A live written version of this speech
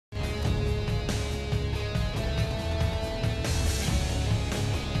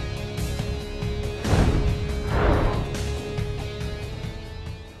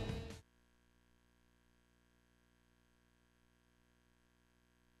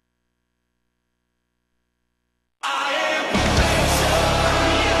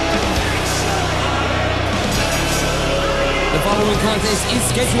following contest is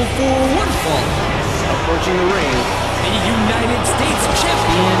scheduled for one fall. Approaching the ring, the United States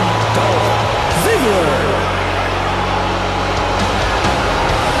Champion, Dolph Ziggler.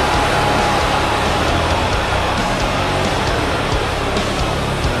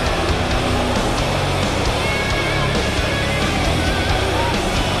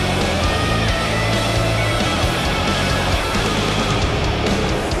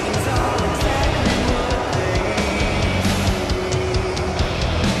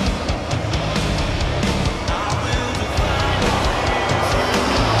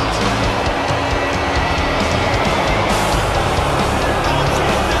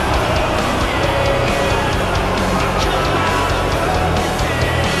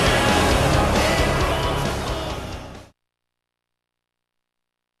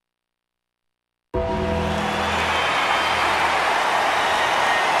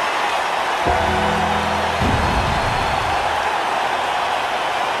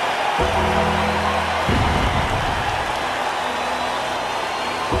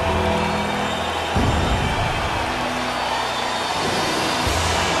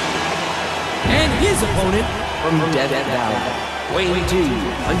 And his opponent from Death Valley, weighing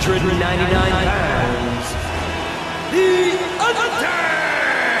 299 pounds, the Undertaker.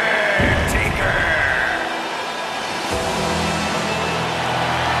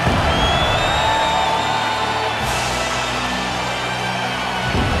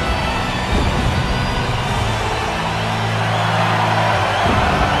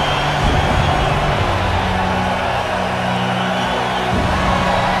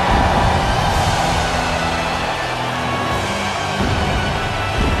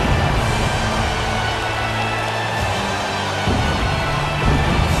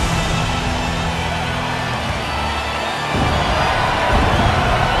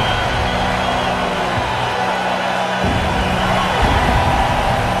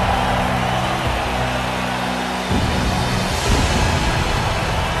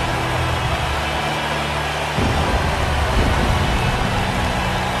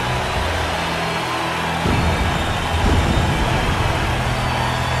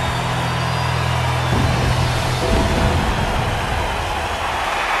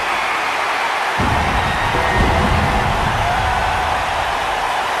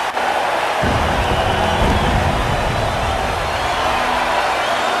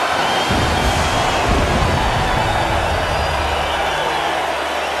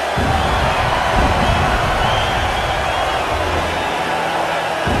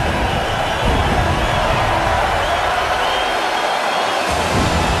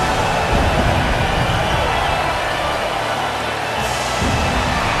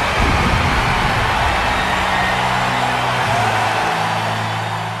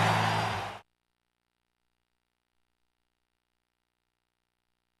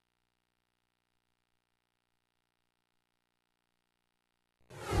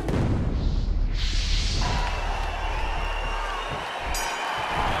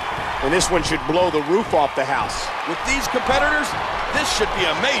 And this one should blow the roof off the house. With these competitors, this should be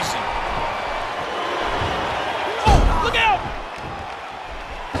amazing. Oh, look out!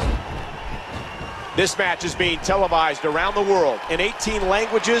 This match is being televised around the world in 18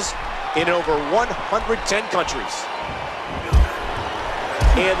 languages in over 110 countries.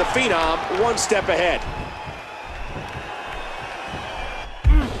 And the Phenom one step ahead.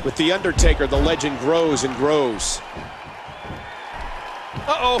 With The Undertaker, the legend grows and grows.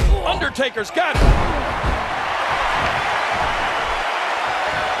 Uh-oh, Undertaker's got it.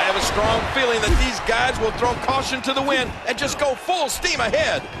 I have a strong feeling that these guys will throw caution to the wind and just go full steam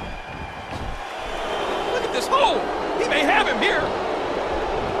ahead. Look at this hole. He may have him here.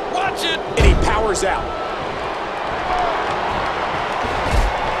 Watch it. And he powers out.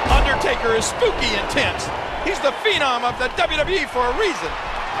 Undertaker is spooky intense. He's the Phenom of the WWE for a reason.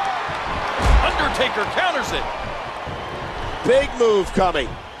 Undertaker counters it. Big move coming.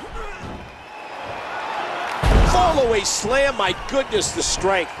 Fall-away slam, my goodness, the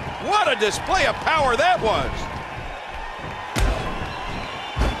strength. What a display of power that was.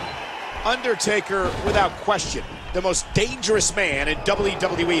 Undertaker, without question, the most dangerous man in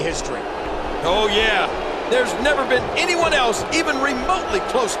WWE history. Oh, yeah. There's never been anyone else even remotely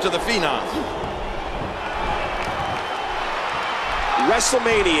close to the Phenom.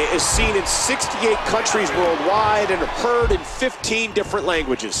 Wrestlemania is seen in 68 countries worldwide and heard in 15 different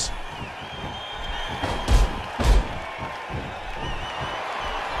languages.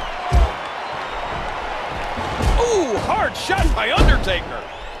 Ooh, hard shot by Undertaker.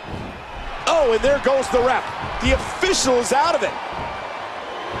 Oh, and there goes the ref. The official is out of it.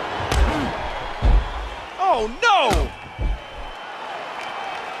 Oh, no!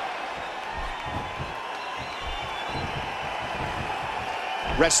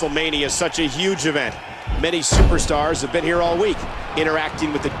 Wrestlemania is such a huge event. Many superstars have been here all week,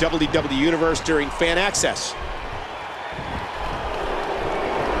 interacting with the WWE Universe during fan access.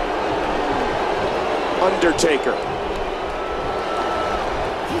 Undertaker.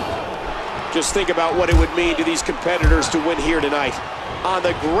 Just think about what it would mean to these competitors to win here tonight, on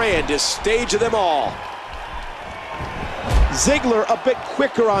the grandest stage of them all. Ziggler a bit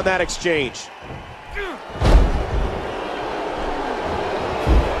quicker on that exchange.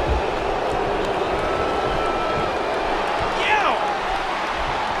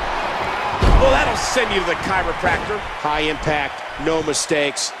 Well, that'll send you to the chiropractor. High impact, no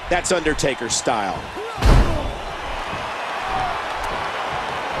mistakes. That's Undertaker's style.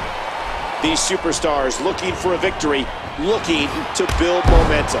 These superstars looking for a victory, looking to build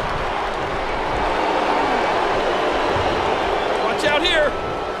momentum. Watch out here.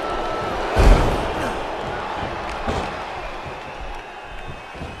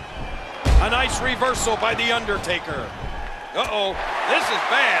 A nice reversal by the Undertaker. Uh-oh, this is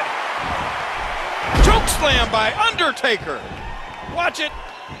bad. Choke slam by Undertaker. Watch it.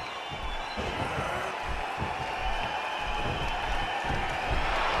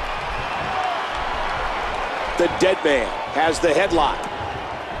 The dead man has the headlock.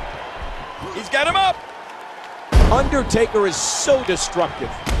 He's got him up. Undertaker is so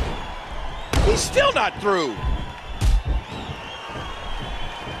destructive. He's still not through.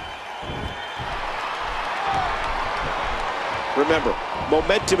 Remember,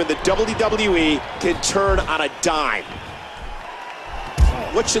 momentum in the WWE can turn on a dime.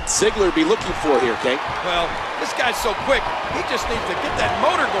 What should Ziggler be looking for here, King? Well, this guy's so quick, he just needs to get that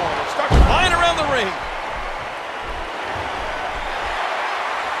motor going and start flying around the ring.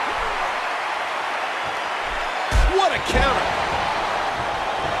 What a counter.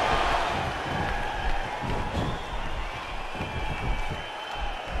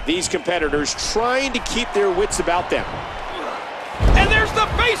 These competitors trying to keep their wits about them. And there's the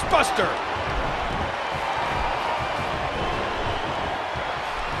face buster.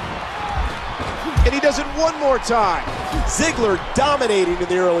 And he does it one more time. Ziggler dominating in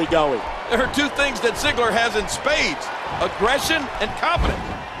the early going. There are two things that Ziggler has in spades: aggression and confidence.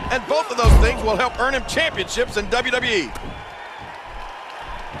 And both of those things will help earn him championships in WWE.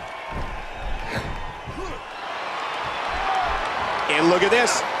 And look at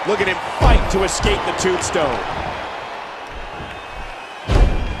this. Look at him fight to escape the tombstone.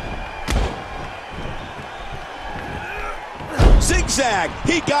 Zigzag.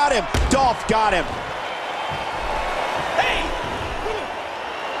 He got him. Dolph got him. Hey!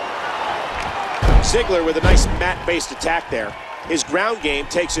 Ziggler with a nice mat-based attack there. His ground game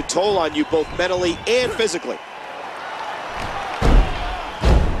takes a toll on you both mentally and physically.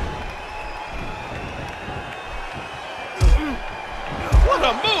 What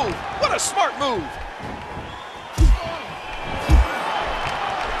a move! What a smart move!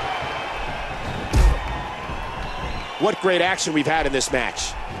 What great action we've had in this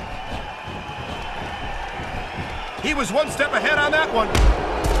match. He was one step ahead on that one.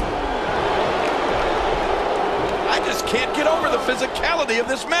 I just can't get over the physicality of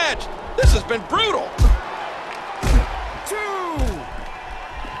this match. This has been brutal. 2.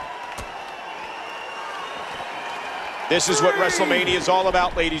 This is what Wrestlemania is all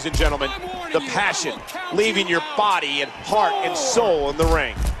about, ladies and gentlemen. The passion, leaving your body and heart and soul in the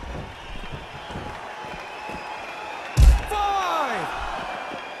ring. 5.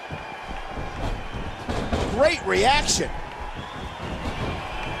 Great reaction.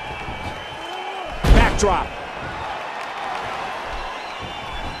 Backdrop.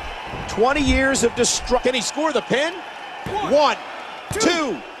 20 years of destruction. Can he score the pin? 1,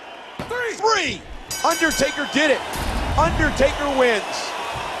 2, 3. Undertaker did it. Undertaker wins.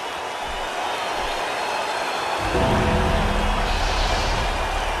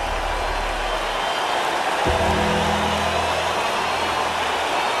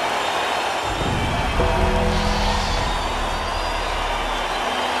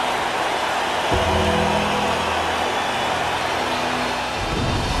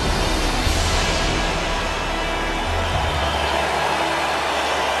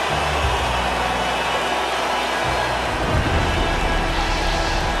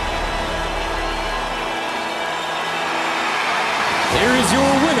 Here is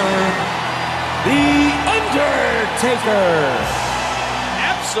your winner, The Undertaker.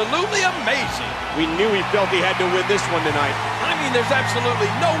 Absolutely amazing. We knew he felt he had to win this one tonight. I mean, there's absolutely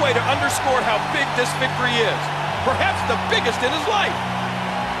no way to underscore how big this victory is. Perhaps the biggest in his life.